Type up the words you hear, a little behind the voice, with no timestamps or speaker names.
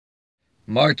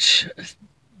March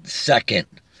 2nd.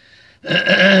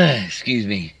 Excuse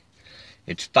me.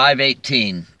 It's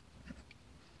 5:18.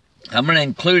 I'm going to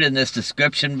include in this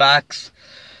description box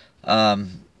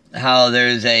how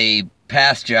there's a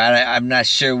pastor. I'm not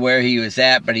sure where he was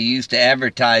at, but he used to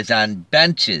advertise on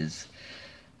benches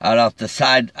out off the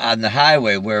side on the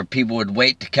highway where people would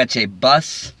wait to catch a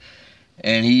bus.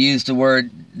 And he used the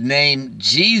name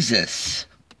Jesus.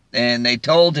 And they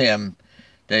told him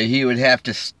that he would have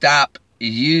to stop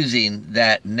using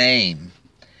that name.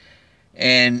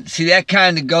 And see, that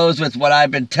kind of goes with what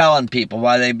I've been telling people,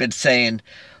 why they've been saying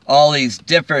all these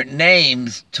different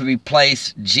names to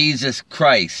replace Jesus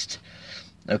Christ.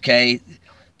 Okay?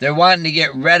 They're wanting to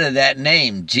get rid of that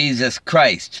name, Jesus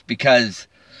Christ, because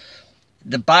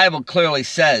the Bible clearly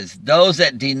says those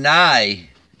that deny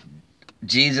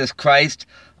Jesus Christ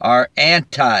are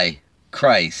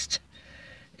anti-Christ.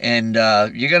 And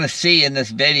you're going to see in this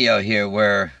video here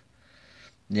where,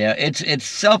 yeah, it's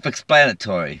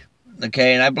self-explanatory.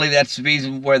 Okay, and I believe that's the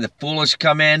reason where the foolish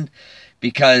come in,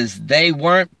 because they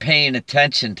weren't paying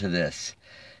attention to this.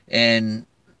 And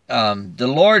the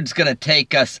Lord's going to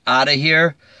take us out of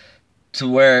here to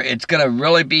where it's going to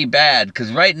really be bad,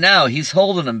 because right now he's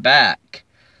holding them back.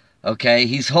 Okay,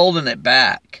 he's holding it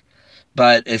back.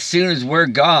 But as soon as we're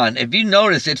gone, if you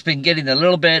notice, it's been getting a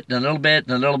little bit and a little bit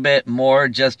and a little bit more,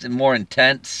 just more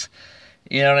intense.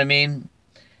 You know what I mean?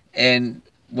 And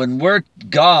when we're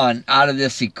gone out of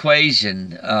this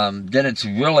equation, then it's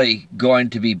really going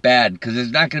to be bad, because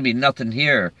there's not going to be nothing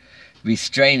here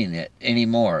restraining it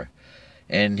anymore.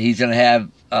 And he's going to have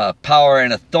power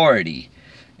and authority.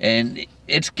 And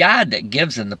it's God that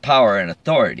gives him the power and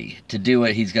authority to do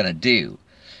what he's going to do.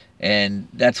 And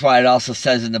that's why it also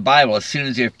says in the Bible, as soon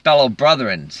as your fellow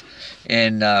brethren,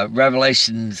 in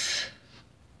Revelations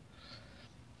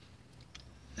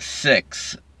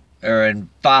 6 or in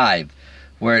 5,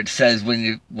 where it says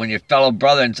when your fellow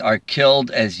brethren are killed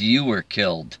as you were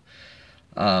killed.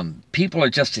 People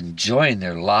are just enjoying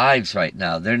their lives right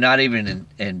now. They're not even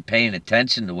in paying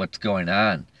attention to what's going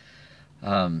on.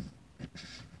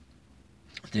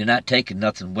 They're not taking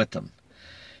nothing with them,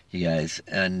 you guys.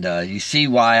 And you see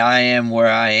why I am where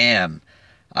I am.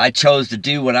 I chose to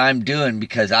do what I'm doing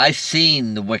because I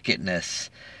seen the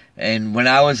wickedness. And when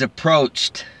I was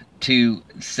approached to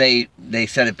say, they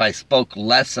said if I spoke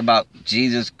less about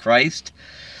Jesus Christ,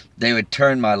 they would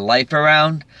turn my life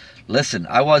around. Listen,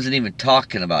 I wasn't even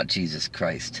talking about Jesus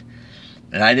Christ.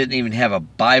 And I didn't even have a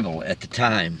Bible at the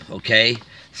time, okay?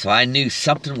 So I knew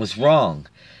something was wrong.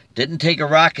 Didn't take a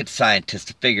rocket scientist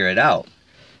to figure it out.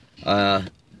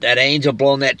 That angel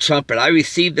blowing that trumpet, I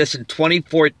received this in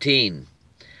 2014.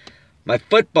 My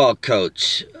football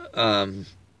coach,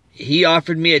 he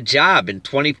offered me a job in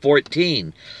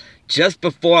 2014. Just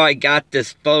before I got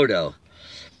this photo.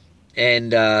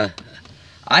 And I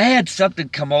had something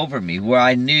come over me where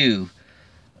I knew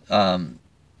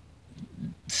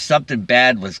something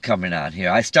bad was coming on here.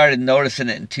 I started noticing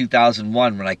it in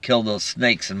 2001 when I killed those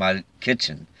snakes in my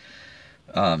kitchen.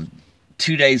 2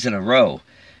 days in a row.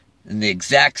 In the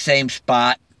exact same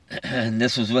spot. And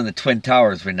this was when the Twin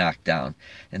Towers were knocked down.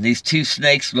 And these two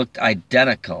snakes looked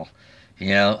identical. You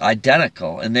know,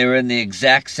 identical. And they were in the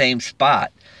exact same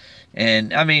spot.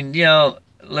 And, I mean, you know,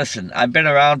 listen, I've been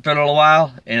around for a little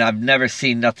while, and I've never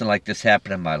seen nothing like this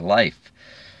happen in my life.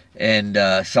 And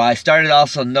so I started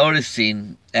also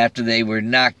noticing, after they were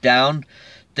knocked down,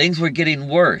 things were getting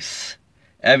worse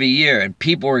every year. And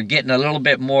people were getting a little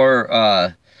bit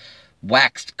more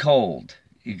waxed cold,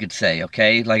 you could say,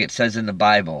 okay? Like it says in the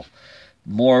Bible.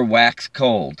 More waxed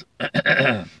cold.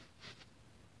 And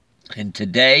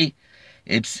today,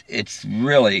 it's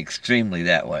really extremely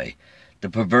that way. The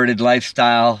perverted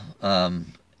lifestyle,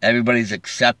 everybody's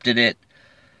accepted it.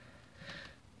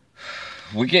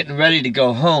 We're getting ready to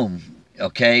go home,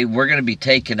 okay? We're going to be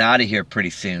taken out of here pretty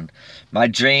soon. My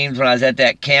dreams, when I was at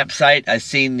that campsite, I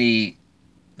seen the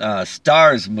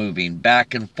stars moving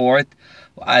back and forth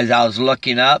as I was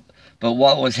looking up. But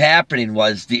what was happening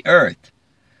was the earth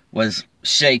was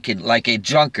shaking like a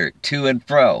drunkard to and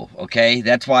fro, okay?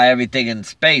 That's why everything in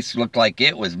space looked like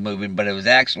it was moving, but it was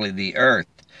actually the earth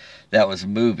that was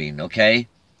moving, okay?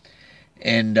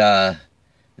 And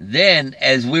then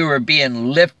as we were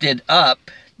being lifted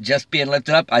up, just being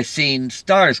lifted up, I seen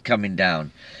stars coming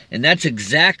down. And that's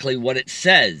exactly what it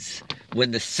says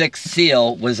when the sixth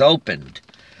seal was opened,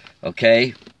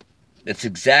 okay? It's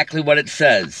exactly what it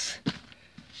says.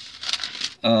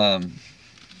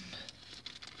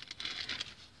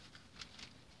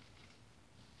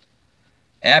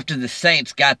 After the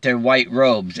saints got their white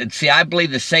robes. And see, I believe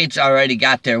the saints already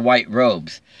got their white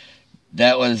robes.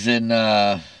 That was in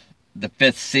the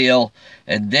fifth seal,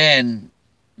 and then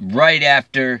right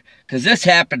after, because this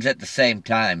happens at the same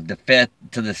time, the fifth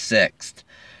to the sixth,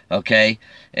 okay?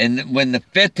 And when the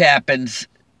fifth happens,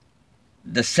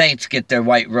 the saints get their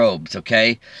white robes,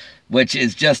 okay? Which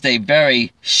is just a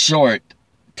very short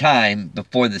time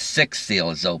before the sixth seal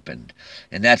is opened.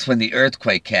 And that's when the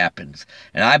earthquake happens.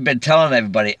 And I've been telling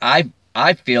everybody,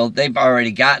 I feel they've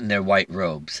already gotten their white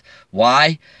robes.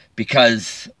 Why?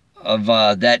 Because of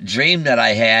that dream that I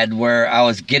had where I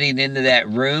was getting into that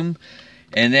room.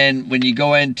 And then when you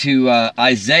go into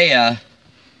Isaiah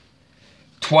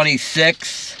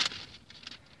 26,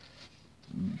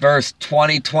 verse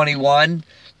 20-21,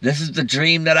 this is the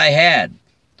dream that I had.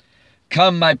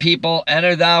 Come, my people,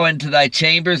 enter thou into thy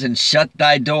chambers, and shut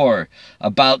thy door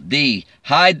about thee.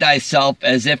 Hide thyself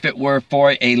as if it were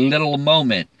for a little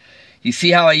moment. You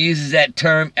see how I uses that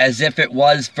term, as if it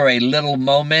was for a little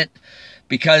moment?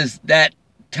 Because that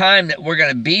time that we're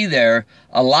going to be there,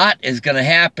 a lot is going to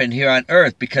happen here on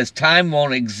earth, because time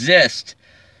won't exist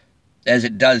as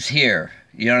it does here.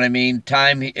 You know what I mean?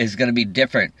 Time is going to be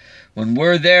different. When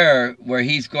we're there, where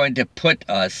he's going to put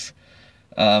us,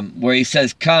 where he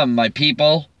says, come, my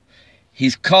people,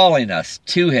 he's calling us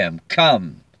to him.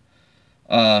 Come,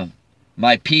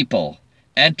 my people,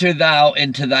 enter thou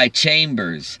into thy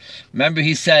chambers. Remember,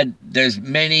 he said there's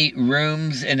many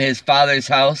rooms in his Father's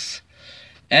house.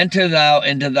 Enter thou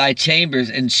into thy chambers,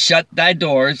 and shut thy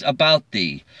doors about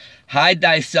thee. Hide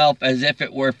thyself as if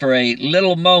it were for a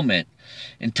little moment,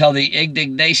 until the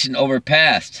indignation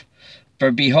overpassed.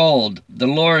 For behold, the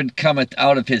Lord cometh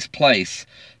out of his place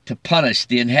to punish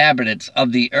the inhabitants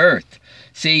of the earth.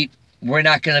 See, we're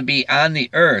not going to be on the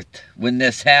earth when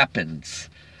this happens,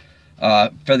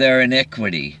 for their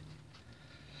iniquity.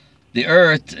 The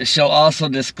earth shall also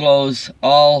disclose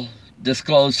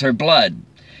her blood,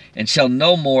 and shall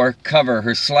no more cover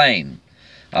her slain.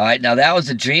 All right, now that was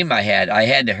a dream I had. I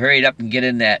had to hurry up and get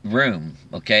in that room,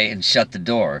 okay, and shut the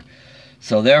door.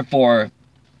 So therefore,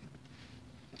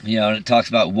 you know, it talks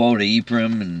about woe to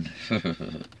Ephraim, and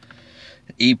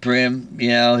Ephraim, you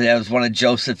know, that was one of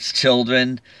Joseph's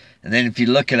children. And then if you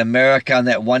look at America on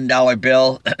that $1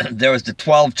 bill, there was the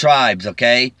 12 tribes,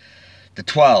 okay? The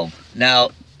 12.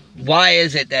 Now, why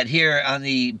is it that here on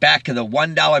the back of the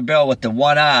 $1 bill with the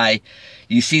one eye,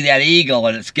 you see that eagle,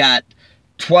 and it's got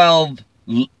 12,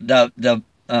 the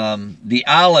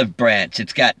olive branch.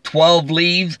 It's got 12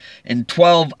 leaves and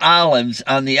 12 olives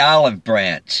on the olive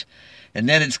branch. And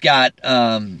then it's got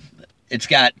 13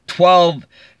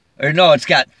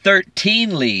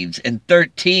 leaves and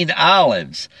 13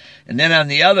 olives. And then on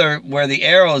the other, where the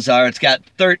arrows are, it's got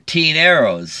 13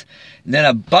 arrows. And then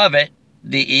above it,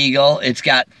 the eagle, it's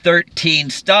got 13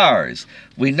 stars.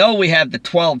 We know we have the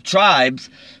 12 tribes,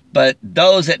 but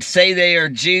those that say they are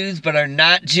Jews but are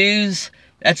not Jews,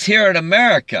 that's here in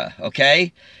America,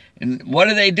 okay? And what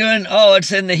are they doing? Oh,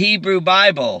 it's in the Hebrew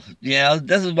Bible. You know,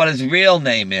 this is what his real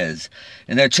name is.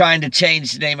 And they're trying to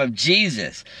change the name of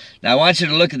Jesus. Now, I want you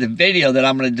to look at the video that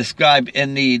I'm going to describe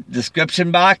in the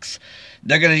description box.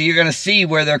 You're going to see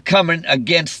where they're coming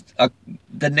against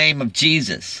the name of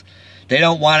Jesus. They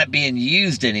don't want it being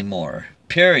used anymore,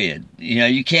 period. You know,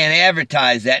 you can't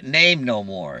advertise that name no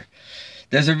more.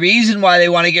 There's a reason why they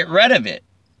want to get rid of it.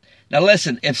 Now,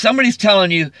 listen, if somebody's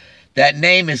telling you that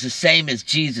name is the same as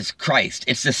Jesus Christ,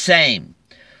 it's the same,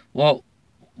 well,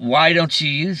 why don't you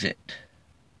use it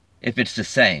if it's the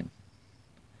same?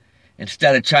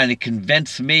 Instead of trying to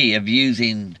convince me of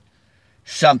using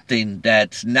something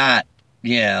that's not,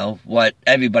 you know, what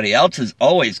everybody else has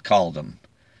always called them.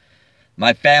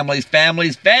 My family's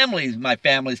families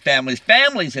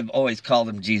have always called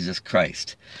him Jesus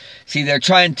Christ. See, they're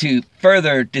trying to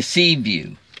further deceive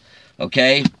you,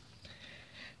 okay?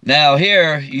 Now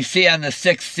here, you see on the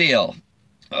sixth seal,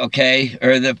 okay,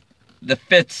 or the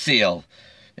fifth seal,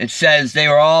 it says they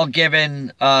were all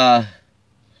given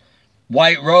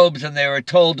white robes, and they were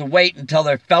told to wait until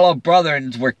their fellow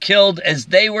brethren were killed as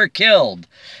they were killed.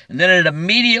 And then it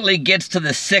immediately gets to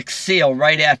the sixth seal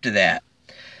right after that.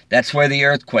 That's where the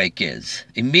earthquake is,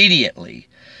 immediately.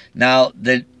 Now,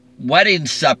 the wedding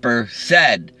supper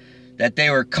said that they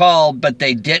were called, but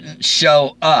they didn't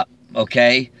show up,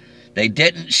 okay? They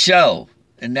didn't show.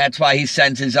 And that's why he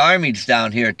sends his armies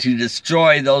down here to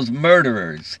destroy those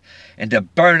murderers and to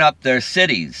burn up their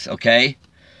cities, okay?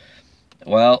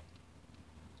 Well,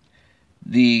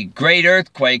 the great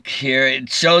earthquake here, it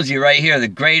shows you right here, the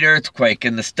great earthquake,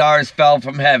 and the stars fell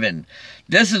from heaven.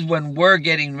 This is when we're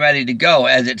getting ready to go,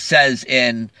 as it says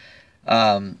in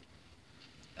the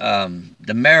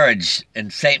marriage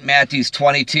in St. Matthew's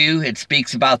 22. It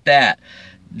speaks about that.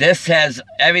 This has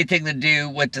everything to do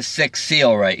with the sixth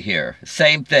seal right here.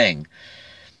 Same thing.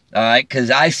 All right, because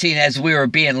I seen as we were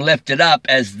being lifted up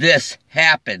as this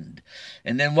happened.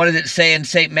 And then what does it say in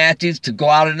St. Matthew's? To go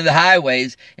out into the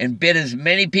highways and bid as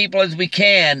many people as we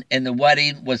can, and the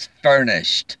wedding was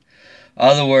furnished. In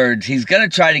other words, he's going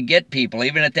to try to get people,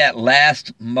 even at that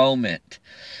last moment.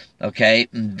 Okay,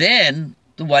 and then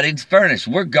the wedding's furnished.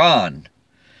 We're gone.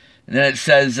 And then it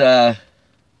says,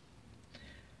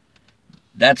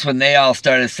 that's when they all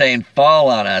started saying, fall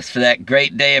on us, for that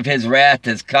great day of his wrath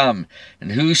has come,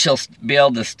 and who shall be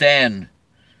able to stand?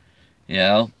 You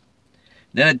know?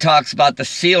 Then it talks about the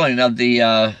sealing of the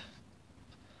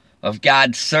of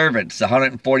God's servants, the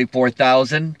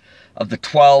 144,000 of the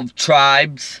 12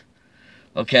 tribes.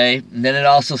 Okay, and then it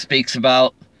also speaks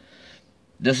about,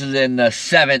 this is in the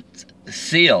 7th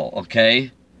seal,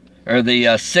 okay, or the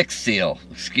 6th seal,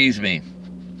 excuse me.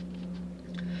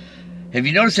 Have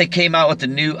you noticed they came out with a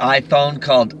new iPhone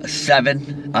called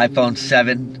 7, iPhone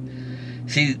 7?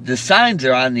 See, the signs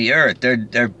are on the earth.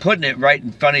 They're putting it right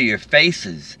in front of your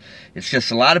faces. It's just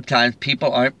a lot of times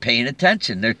people aren't paying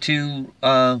attention. They're too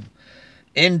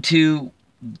into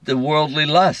the worldly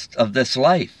lust of this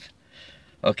life.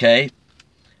 Okay?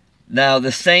 Now,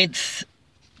 the saints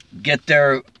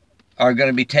are going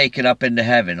to be taken up into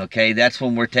heaven, okay? That's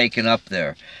when we're taken up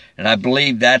there. And I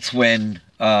believe that's when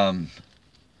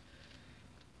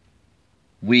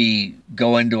we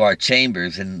go into our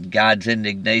chambers and God's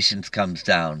indignation comes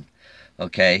down,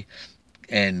 okay?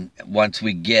 And once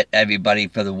we get everybody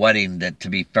for the wedding to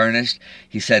be furnished,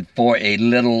 he said, for a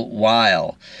little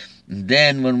while. And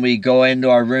then when we go into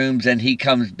our rooms and he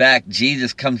comes back,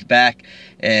 Jesus comes back,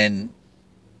 and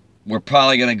we're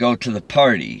probably going to go to the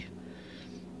party,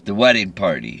 the wedding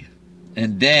party.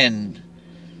 And then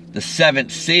the 7th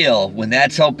seal, when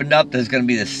that's opened up, there's going to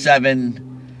be the 7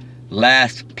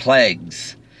 last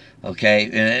plagues. Okay,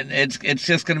 and it's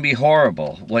just going to be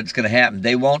horrible what's going to happen.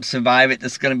 They won't survive it.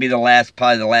 This is going to be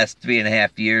probably the last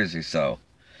 3.5 years or so,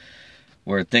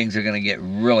 where things are going to get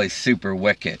really super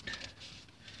wicked.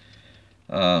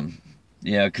 You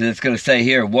know, because it's going to say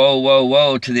here, woe, woe,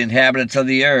 woe to the inhabitants of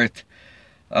the earth,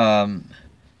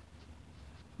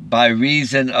 by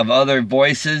reason of other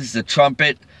voices, the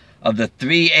trumpet of the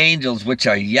 3 angels which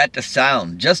are yet to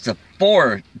sound. Just the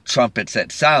 4 trumpets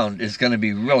that sound is going to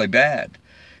be really bad.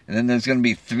 And then there's going to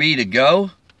be 3 to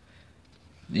go.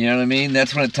 You know what I mean?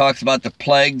 That's when it talks about the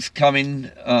plagues coming,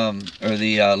 or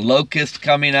the locust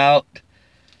coming out.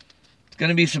 It's going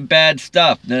to be some bad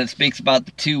stuff. And then it speaks about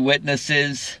the 2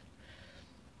 witnesses.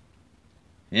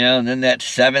 You know, and then that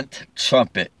 7th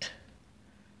trumpet.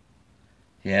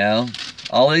 You know,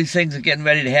 all these things are getting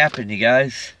ready to happen, you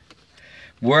guys.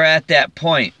 We're at that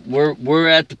point. We're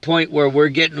at the point where we're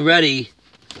getting ready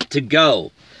to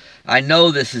go. I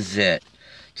know this is it.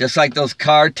 Just like those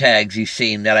car tags you've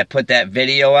seen that I put that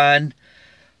video on.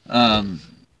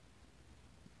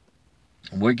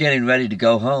 We're getting ready to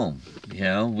go home. You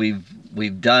know,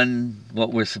 we've done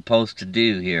what we're supposed to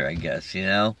do here, I guess, you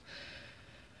know.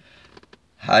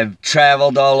 I've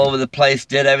traveled all over the place,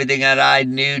 did everything that I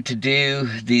knew to do.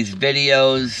 These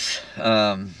videos,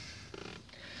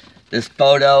 this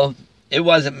photo, it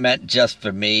wasn't meant just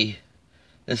for me.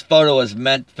 This photo was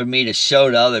meant for me to show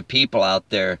to other people out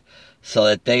there so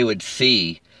that they would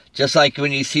see. Just like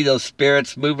when you see those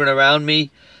spirits moving around me,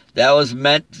 that was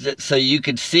meant so you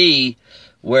could see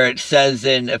where it says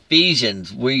in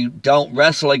Ephesians, we don't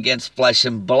wrestle against flesh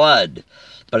and blood,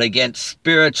 but against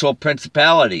spiritual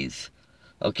principalities.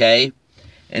 Okay?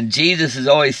 And Jesus has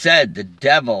always said the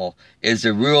devil is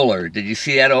the ruler. Did you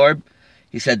see that, Orb?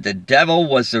 He said the devil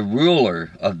was the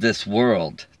ruler of this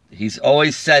world. He's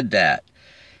always said that.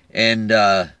 And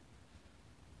that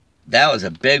was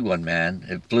a big one, man.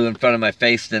 It flew in front of my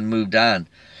face, then moved on.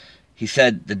 He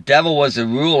said the devil was the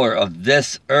ruler of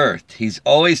this earth. He's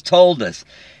always told us,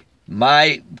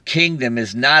 my kingdom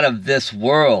is not of this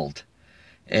world.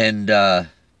 And,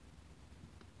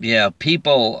 yeah,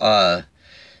 people...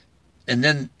 and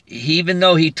then, even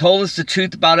though he told us the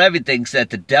truth about everything, said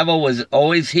the devil was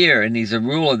always here, and he's a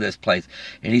ruler of this place.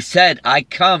 And he said, I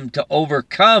come to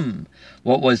overcome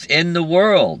what was in the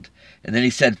world. And then he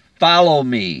said, follow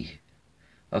me.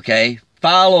 Okay?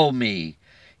 Follow me.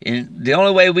 And the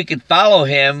only way we could follow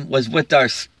him was with our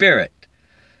spirit.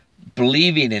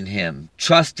 Believing in him.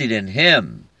 Trusting in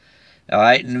him. All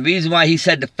right? And the reason why he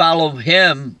said to follow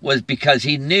him was because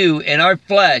he knew in our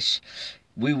flesh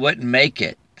we wouldn't make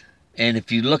it. And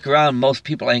if you look around, most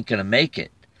people ain't going to make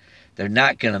it. They're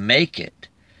not going to make it.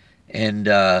 And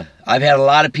I've had a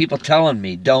lot of people telling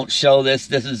me, don't show this.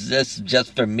 This is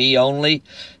just for me only.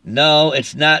 No,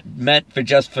 it's not meant for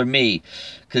just for me.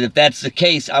 Because if that's the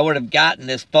case, I would have gotten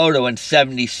this photo in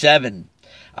 77.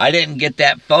 I didn't get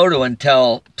that photo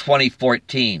until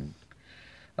 2014.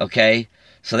 Okay?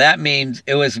 So that means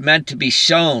it was meant to be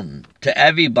shown to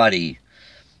everybody.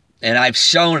 And I've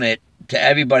shown it to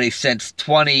everybody since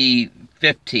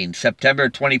 2015. September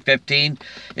 2015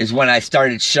 is when I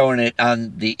started showing it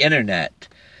on the internet.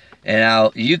 And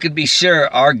now you can be sure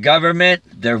our government,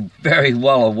 they're very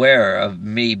well aware of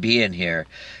me being here.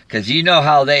 Because you know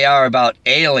how they are about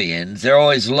aliens. They're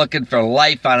always looking for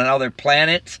life on other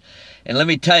planets. And let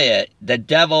me tell you, the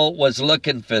devil was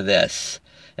looking for this.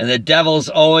 And the devil's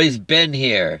always been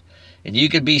here. And you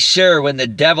can be sure when the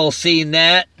devil seen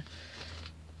that,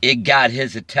 it got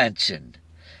his attention.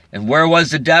 And where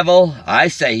was the devil? I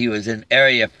say he was in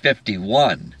Area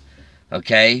 51.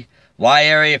 Okay? Why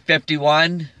Area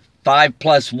 51? 5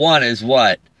 plus 1 is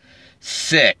what?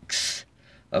 6.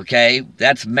 Okay?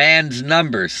 That's man's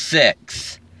number,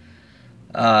 6.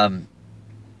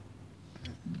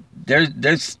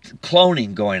 There's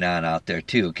cloning going on out there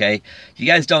too, okay? You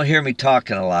guys don't hear me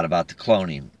talking a lot about the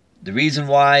cloning. The reason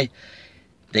why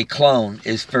they clone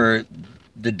is for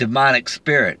the demonic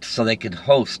spirits, so they can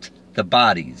host the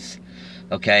bodies,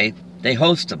 okay? They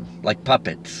host them like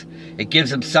puppets. It gives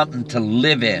them something to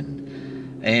live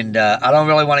in. And I don't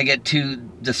really want to get too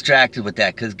distracted with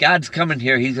that, because God's coming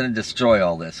here. He's going to destroy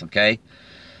all this, okay?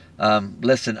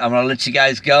 Listen, I'm going to let you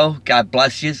guys go. God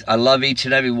bless you. I love each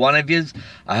and every one of you.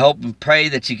 I hope and pray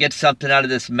that you get something out of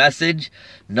this message.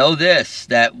 Know this,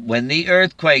 that when the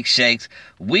earthquake shakes,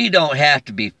 we don't have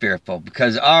to be fearful,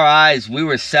 because our eyes, we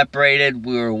were separated,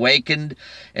 we were awakened,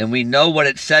 and we know what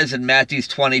it says in Matthew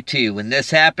 22. When this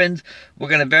happens, we're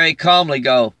going to very calmly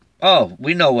go, oh,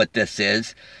 we know what this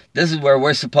is. This is where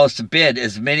we're supposed to bid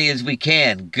as many as we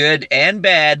can, good and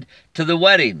bad, to the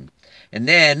wedding. And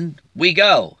then we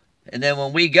go. And then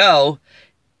when we go,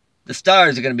 the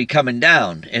stars are going to be coming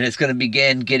down. And it's going to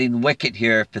begin getting wicked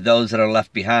here for those that are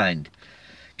left behind.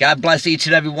 God bless each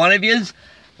and every one of you.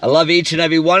 I love each and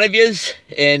every one of you.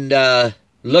 And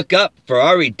look up, for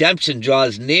our redemption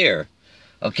draws near.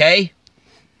 Okay?